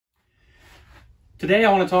Today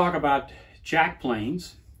I want to talk about jack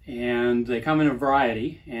planes, and they come in a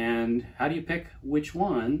variety, and how do you pick which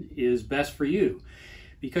one is best for you?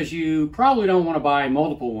 Because you probably don't want to buy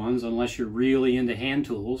multiple ones unless you're really into hand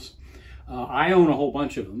tools. I own a whole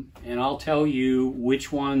bunch of them, and I'll tell you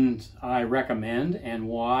which ones I recommend and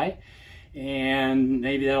why, and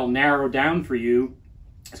maybe that'll narrow down for you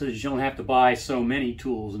so that you don't have to buy so many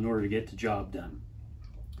tools in order to get the job done.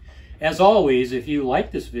 As always, if you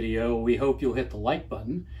like this video, we hope you'll hit the like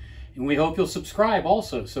button, and we hope you'll subscribe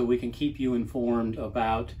also so we can keep you informed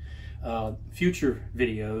about future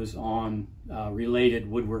videos on related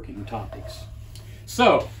woodworking topics.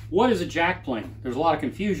 So, what is a jack plane? There's a lot of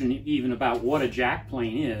confusion even about what a jack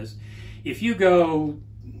plane is. If you go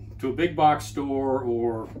to a big box store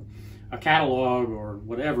or a catalog or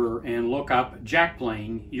whatever and look up jack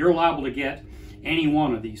plane, you're liable to get any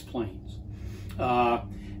one of these planes.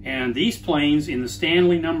 And these planes in the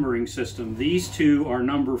Stanley numbering system, these two are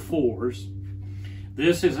number 4s.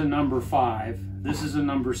 This is a number 5. This is a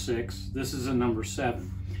number 6. This is a number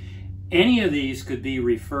 7. Any of these could be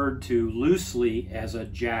referred to loosely as a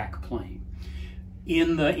jack plane.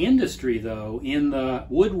 In the industry, though, in the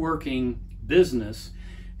woodworking business,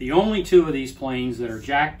 the only two of these planes that are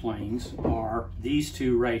jack planes are these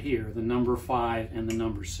two right here, the number 5 and the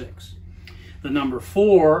number 6. The number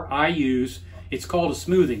 4 I use. It's called a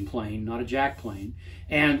smoothing plane, not a jack plane.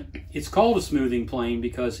 And it's called a smoothing plane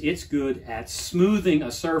because it's good at smoothing a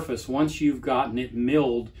surface once you've gotten it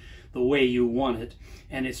milled the way you want it.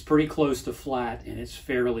 And it's pretty close to flat and it's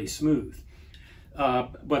fairly smooth.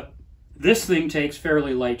 But this thing takes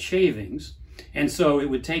fairly light shavings. And so it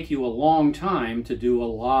would take you a long time to do a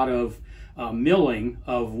lot of milling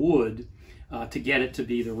of wood to get it to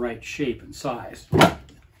be the right shape and size.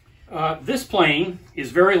 This plane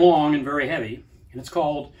is very long and very heavy, and it's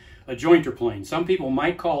called a jointer plane. Some people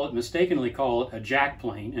might mistakenly call it a jack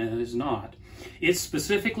plane, and it is not. It's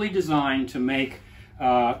specifically designed to make,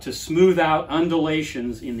 to smooth out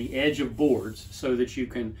undulations in the edge of boards so that you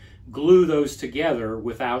can glue those together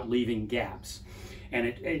without leaving gaps. And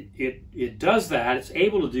it does that, it's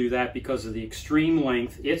able to do that because of the extreme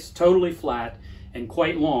length. It's totally flat and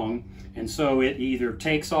quite long, and so it either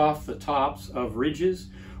takes off the tops of ridges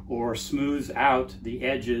or smooths out the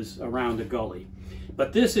edges around a gully.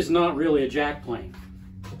 But this is not really a jack plane.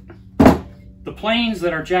 The planes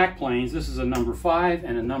that are jack planes, this is a number 5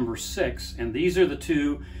 and a number 6, and these are the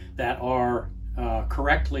two that are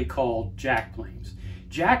correctly called jack planes.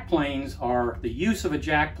 Jack planes are, the use of a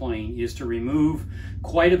jack plane is to remove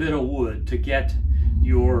quite a bit of wood to get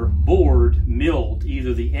your board milled,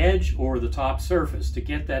 either the edge or the top surface, to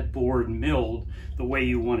get that board milled the way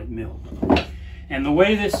you want it milled. And the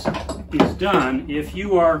way this is done, if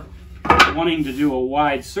you are wanting to do a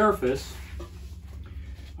wide surface,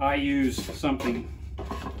 I use something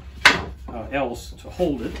else to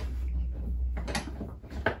hold it.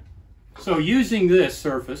 So using this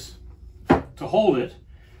surface to hold it,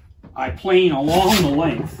 I plane along the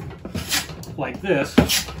length like this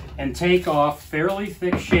and take off fairly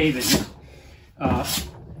thick shavings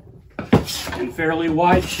and fairly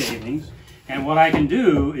wide shavings. And what I can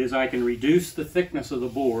do is I can reduce the thickness of the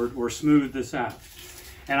board or smooth this out.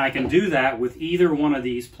 And I can do that with either one of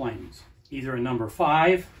these planes, either a number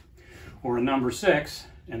 5 or a number 6.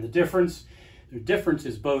 And the difference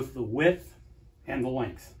is both the width and the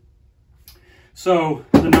length. So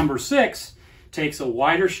the number 6 takes a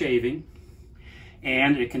wider shaving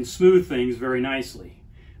and it can smooth things very nicely,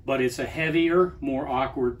 but it's a heavier, more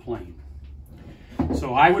awkward plane.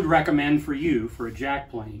 So I would recommend for you, for a jack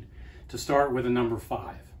plane, to start with a number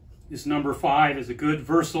 5. This number 5 is a good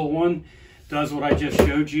versatile one, does what I just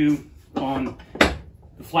showed you on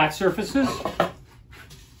the flat surfaces,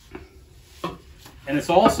 and it's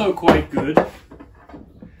also quite good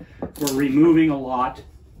for removing a lot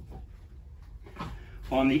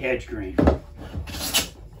on the edge grain.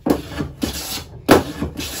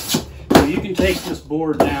 So you can take this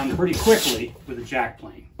board down pretty quickly with a jack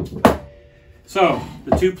plane. So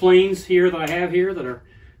the two planes here that I have here that are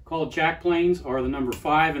called jack planes are the number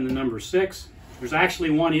 5 and the number 6. There's actually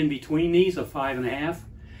one in between these, a 5.5.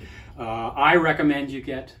 I recommend you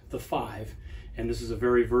get the 5, and this is a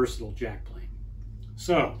very versatile jack plane.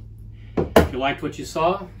 So, if you liked what you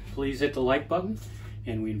saw, please hit the like button,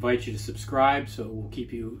 and we invite you to subscribe so we'll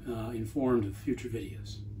keep you informed of future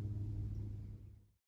videos.